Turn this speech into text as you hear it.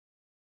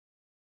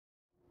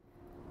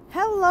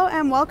Hello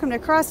and welcome to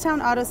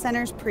Crosstown Auto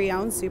Center's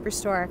pre-owned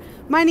superstore.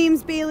 My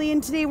name's Bailey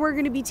and today we're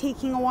going to be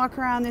taking a walk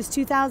around this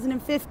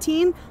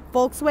 2015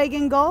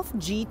 Volkswagen Golf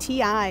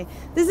GTI.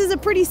 This is a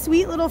pretty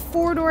sweet little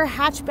four-door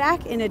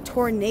hatchback in a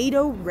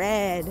tornado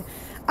red.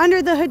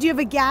 Under the hood you have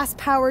a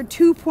gas-powered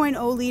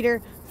 2.0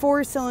 liter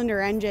four-cylinder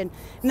engine.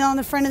 And then on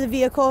the front of the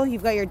vehicle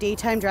you've got your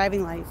daytime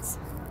driving lights.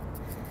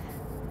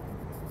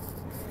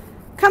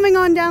 Coming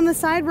on down the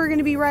side, we're going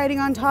to be riding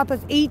on top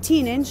of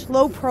 18-inch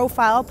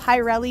low-profile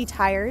Pirelli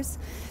tires,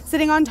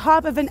 sitting on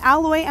top of an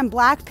alloy and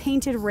black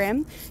painted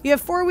rim. You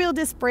have four-wheel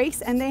disc brakes,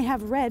 and they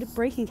have red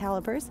braking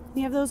calipers.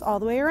 You have those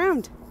all the way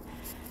around.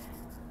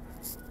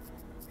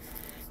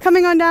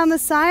 Coming on down the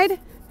side,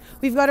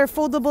 we've got our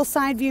foldable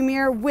side view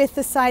mirror with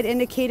the side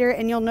indicator,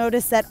 and you'll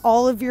notice that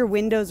all of your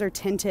windows are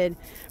tinted.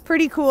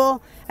 Pretty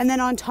cool. And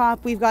then on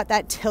top, we've got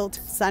that tilt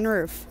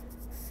sunroof.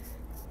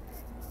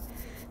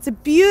 It's a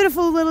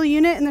beautiful little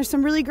unit and there's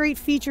some really great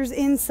features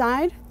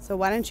inside, so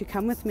why don't you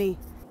come with me.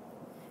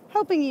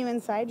 Helping you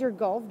inside your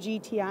Golf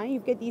GTI, you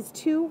get these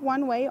two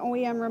one-way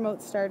OEM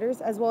remote starters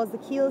as well as the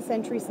keyless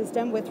entry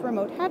system with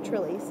remote hatch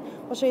release.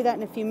 We'll show you that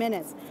in a few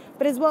minutes.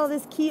 But as well,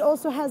 this key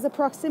also has the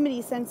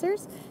proximity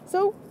sensors.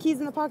 So keys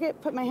in the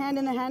pocket, put my hand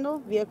in the handle,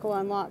 vehicle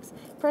unlocks.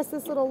 Press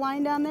this little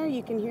line down there,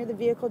 you can hear the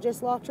vehicle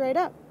just locked right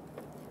up.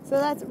 So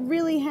that's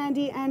really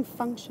handy and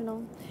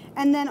functional.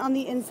 And then on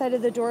the inside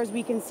of the doors,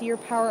 we can see your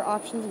power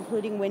options,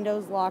 including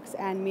windows, locks,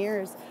 and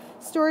mirrors.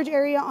 Storage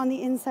area on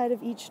the inside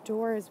of each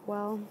door as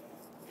well.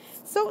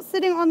 So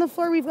sitting on the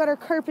floor, we've got our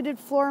carpeted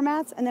floor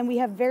mats, and then we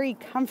have very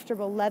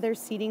comfortable leather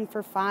seating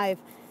for 5.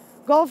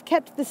 Golf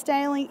kept the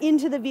styling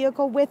into the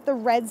vehicle with the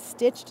red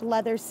stitched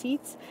leather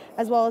seats,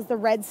 as well as the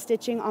red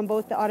stitching on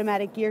both the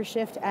automatic gear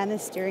shift and the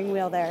steering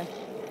wheel there.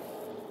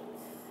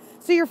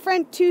 So your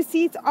front 2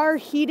 seats are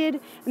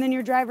heated, and then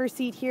your driver's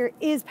seat here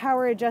is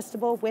power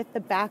adjustable with the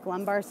back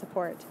lumbar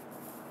support.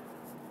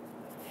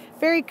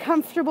 Very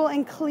comfortable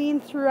and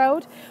clean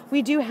throughout.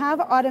 We do have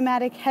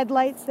automatic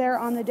headlights there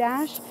on the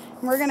dash.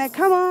 And we're gonna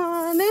come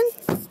on in.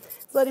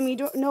 It's letting me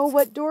know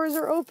what doors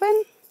are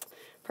open.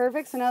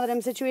 Perfect, so now that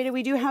I'm situated,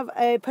 we do have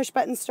a push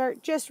button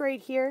start just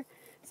right here.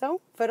 So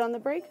foot on the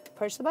brake,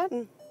 push the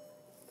button.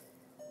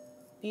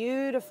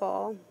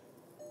 Beautiful.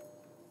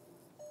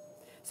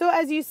 So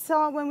as you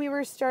saw when we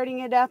were starting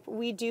it up,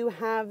 we do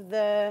have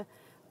the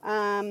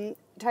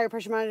tire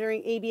pressure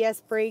monitoring,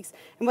 ABS brakes,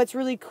 and what's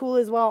really cool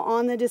as well,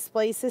 on the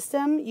display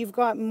system, you've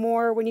got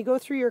more, when you go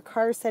through your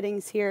car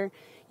settings here,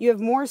 you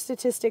have more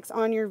statistics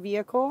on your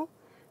vehicle,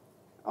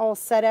 all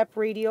set up,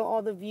 radio,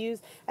 all the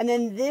views, and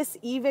then this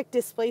EVIC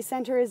display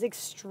center is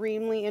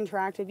extremely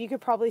interactive. You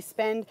could probably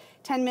spend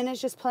 10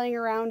 minutes just playing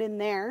around in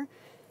there.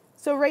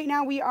 So right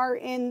now we are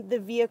in the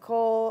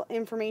vehicle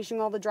information,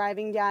 all the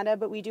driving data,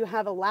 but we do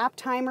have a lap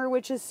timer,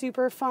 which is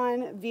super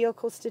fun,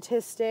 vehicle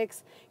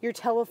statistics, your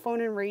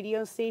telephone and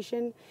radio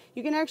station.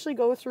 You can actually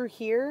go through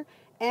here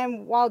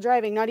and while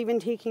driving, not even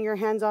taking your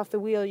hands off the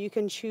wheel, you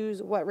can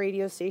choose what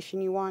radio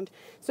station you want.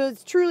 So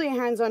it's truly a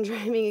hands-on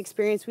driving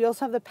experience. We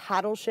also have the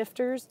paddle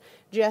shifters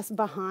just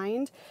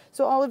behind.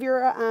 So all of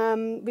your,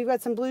 we've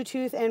got some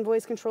Bluetooth and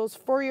voice controls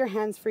for your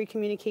hands-free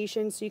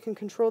communication, so you can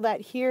control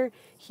that here,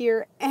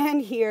 here,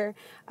 and here.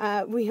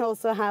 We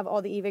also have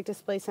all the EVIC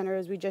display center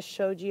as we just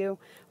showed you.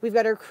 We've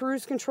got our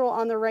cruise control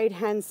on the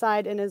right-hand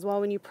side, and as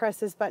well when you press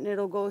this button,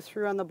 it'll go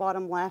through on the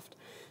bottom left.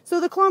 So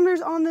the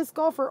kilometers on this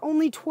Golf are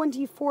only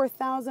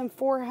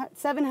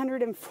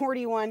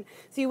 24,741.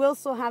 So you will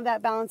still have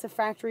that balance of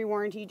factory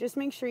warranty. Just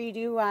make sure you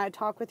do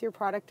talk with your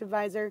product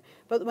advisor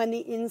about when the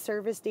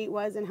in-service date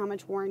was and how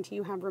much warranty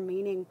you have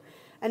remaining.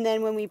 And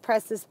then when we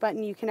press this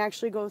button, you can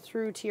actually go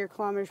through to your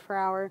kilometers per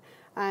hour.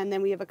 And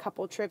then we have a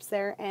couple trips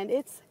there, and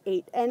it's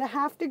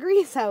 8.5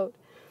 degrees out.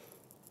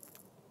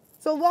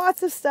 So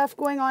lots of stuff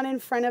going on in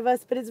front of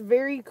us, but it's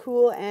very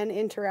cool and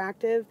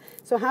interactive.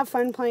 So have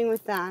fun playing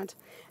with that.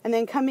 And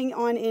then coming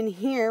on in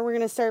here, we're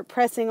going to start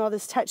pressing all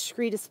this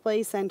touchscreen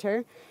display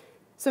center.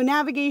 So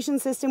navigation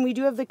system, we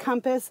do have the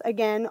compass,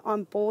 again,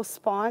 on both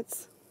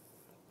spots.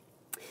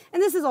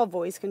 And this is all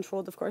voice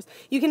controlled, of course.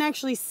 You can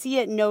actually see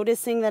it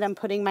noticing that I'm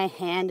putting my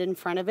hand in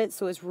front of it,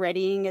 so it's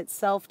readying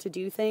itself to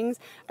do things.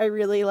 I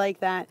really like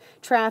that.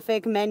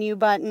 Traffic, menu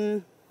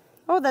button.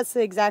 Oh, that's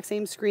the exact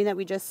same screen that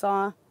we just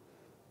saw.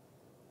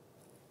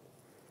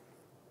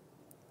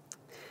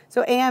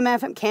 So AM,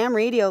 FM, cam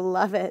radio,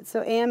 love it.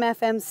 So AM,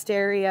 FM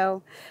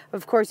stereo.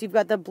 Of course, you've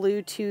got the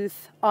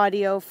Bluetooth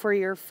audio for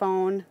your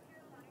phone.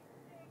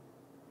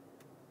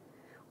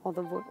 All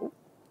the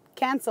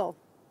cancel.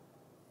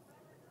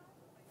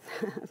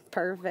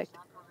 Perfect.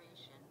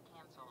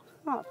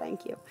 Oh,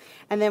 thank you.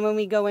 And then when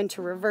we go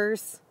into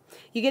reverse,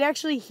 you can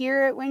actually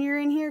hear it when you're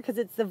in here because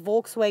it's the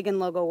Volkswagen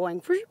logo going.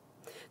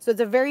 So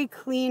it's a very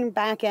clean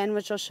back end,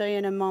 which I'll show you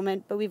in a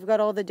moment. But we've got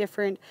all the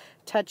different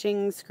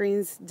touching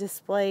screens,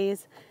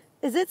 displays.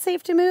 Is it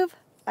safe to move?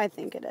 I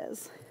think it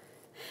is.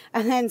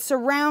 And then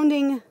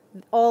surrounding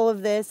all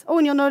of this, oh,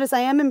 and you'll notice I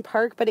am in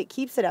park, but it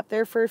keeps it up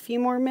there for a few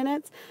more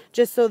minutes,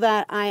 just so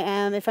that I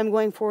am, if I'm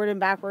going forward and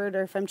backward,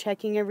 or if I'm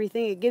checking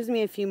everything, it gives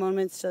me a few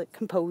moments to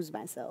compose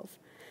myself.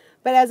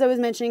 But as I was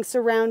mentioning,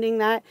 surrounding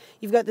that,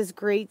 you've got this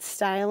great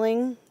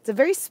styling. It's a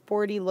very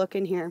sporty look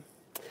in here.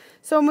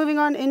 So moving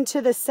on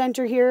into the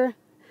center here,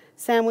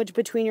 sandwiched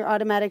between your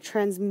automatic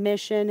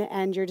transmission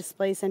and your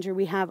display center,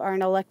 we have our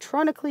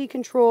electronically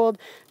controlled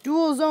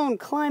dual zone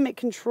climate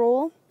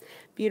control.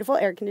 Beautiful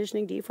air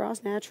conditioning,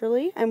 defrost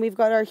naturally. And we've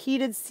got our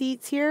heated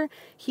seats here,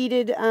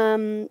 heated,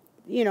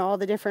 you know, all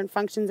the different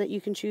functions that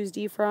you can choose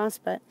defrost,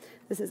 but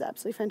this is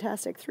absolutely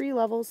fantastic. 3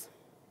 levels.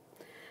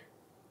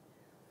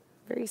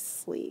 Very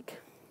sleek.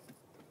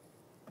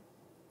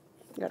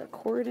 Got a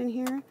cord in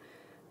here.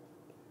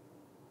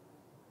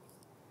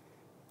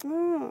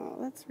 Oh,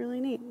 that's really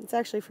neat. It's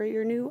actually for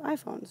your new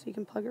iPhone, so you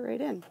can plug it right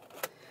in.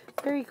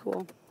 Very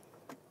cool.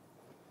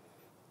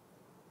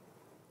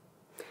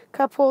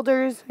 Cup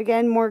holders,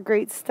 again, more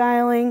great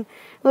styling.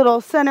 Little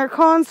center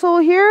console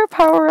here,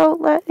 power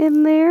outlet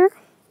in there.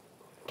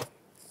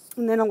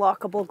 And then a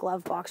lockable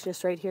glove box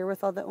just right here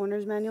with all the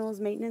owner's manuals,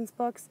 maintenance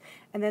books,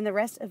 and then the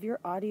rest of your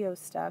audio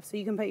stuff. So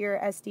you can put your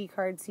SD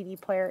card, CD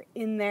player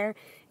in there.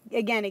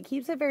 Again, it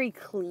keeps it very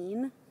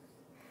clean.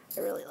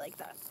 I really like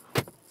that.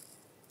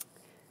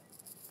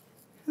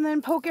 And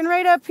then poking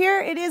right up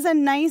here, it is a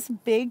nice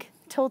big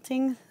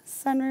tilting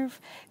sunroof.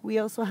 We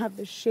also have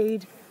the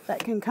shade that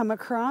can come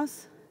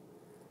across.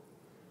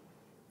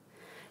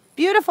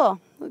 Beautiful,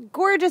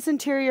 gorgeous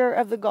interior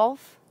of the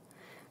Golf.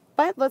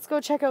 But let's go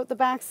check out the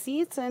back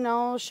seats and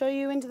I'll show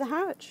you into the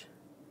hatch.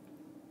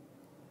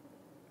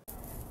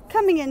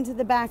 Coming into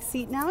the back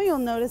seat now, you'll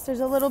notice there's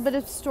a little bit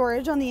of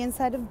storage on the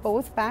inside of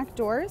both back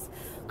doors.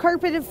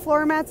 Carpeted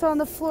floor mats on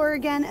the floor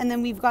again, and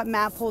then we've got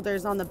map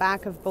holders on the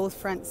back of both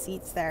front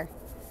seats there.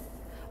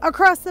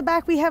 Across the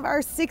back, we have our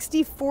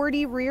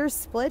 60/40 rear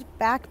split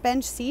back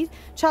bench seat,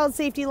 child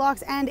safety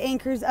locks and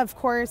anchors, of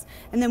course.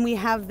 And then we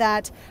have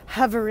that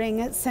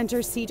hovering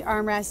center seat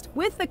armrest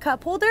with the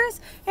cup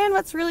holders. And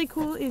what's really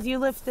cool is you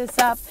lift this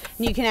up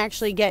and you can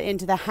actually get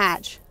into the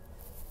hatch.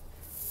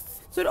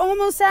 So it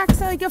almost acts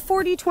like a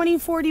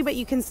 40-20-40, but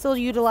you can still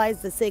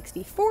utilize the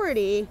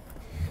 60/40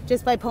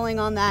 just by pulling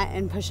on that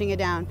and pushing it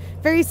down.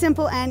 Very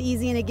simple and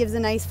easy, and it gives a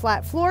nice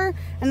flat floor.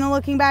 And then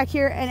looking back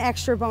here, an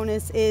extra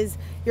bonus is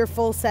your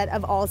full set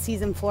of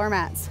all-season floor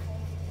mats.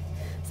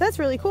 So that's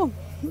really cool.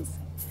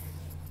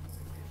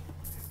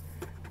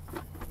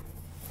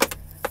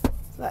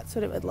 So that's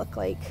what it would look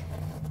like.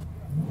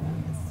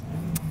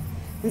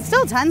 And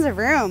still tons of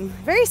room.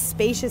 Very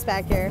spacious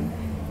back here.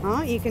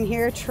 Oh, you can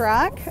hear a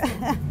truck.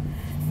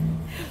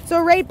 So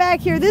right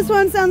back here, this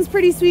one sounds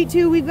pretty sweet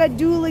too. We've got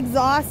dual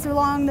exhausts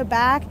along the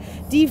back,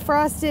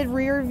 defrosted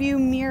rear view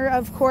mirror,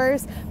 of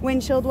course,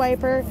 windshield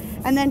wiper.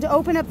 And then to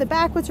open up the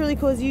back, what's really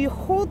cool is you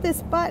hold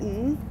this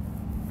button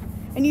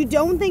and you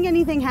don't think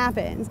anything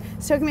happens.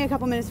 It took me a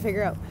couple minutes to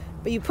figure out.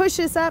 But you push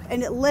this up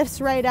and it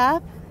lifts right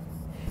up.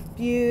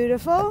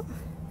 Beautiful.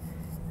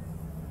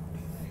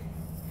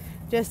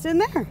 Just in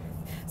there.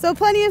 So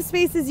plenty of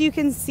space, as you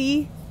can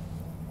see.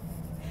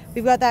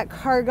 We've got that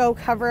cargo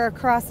cover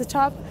across the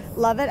top.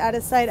 Love it. Out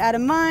of sight, out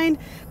of mind.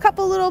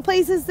 Couple little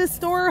places to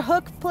store,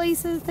 hook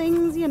places,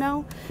 things, you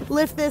know.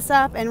 Lift this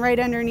up, and right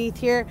underneath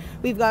here,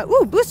 we've got,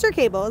 ooh, booster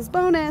cables,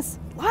 bonus.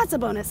 Lots of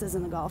bonuses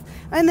in the Golf.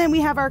 And then we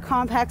have our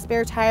compact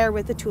spare tire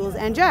with the tools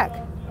and jack.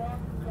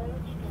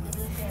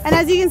 And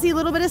as you can see, a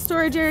little bit of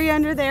storage area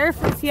under there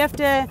if you have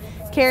to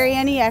carry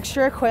any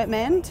extra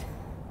equipment.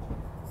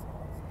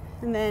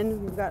 And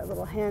then we've got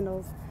little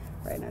handles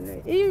right under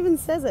it. It even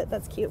says it.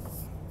 That's cute.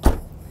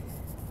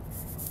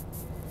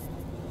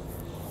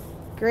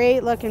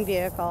 Great looking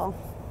vehicle.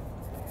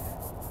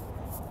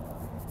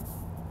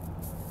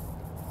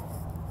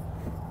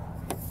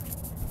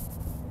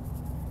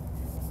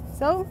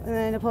 So, and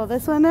then to pull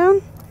this one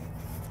down.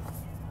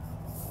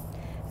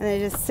 And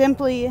then just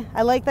simply,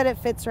 I like that it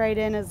fits right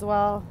in as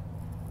well.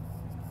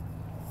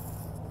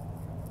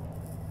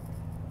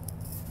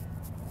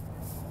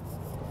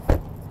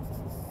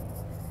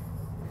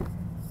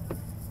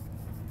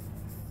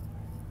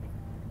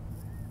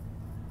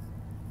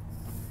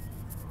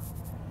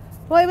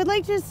 Well, I would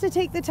like just to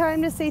take the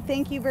time to say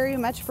thank you very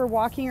much for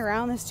walking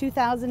around this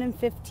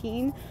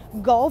 2015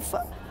 Golf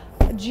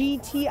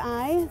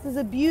GTI. This is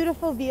a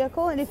beautiful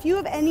vehicle, and if you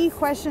have any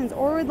questions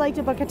or would like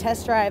to book a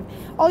test drive,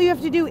 all you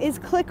have to do is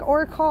click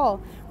or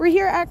call. We're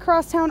here at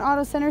Crosstown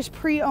Auto Center's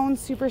pre-owned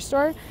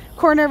superstore,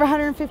 corner of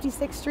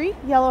 156th Street,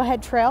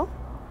 Yellowhead Trail.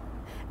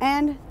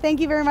 And thank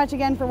you very much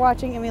again for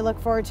watching, and we look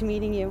forward to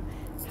meeting you.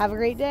 Have a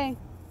great day.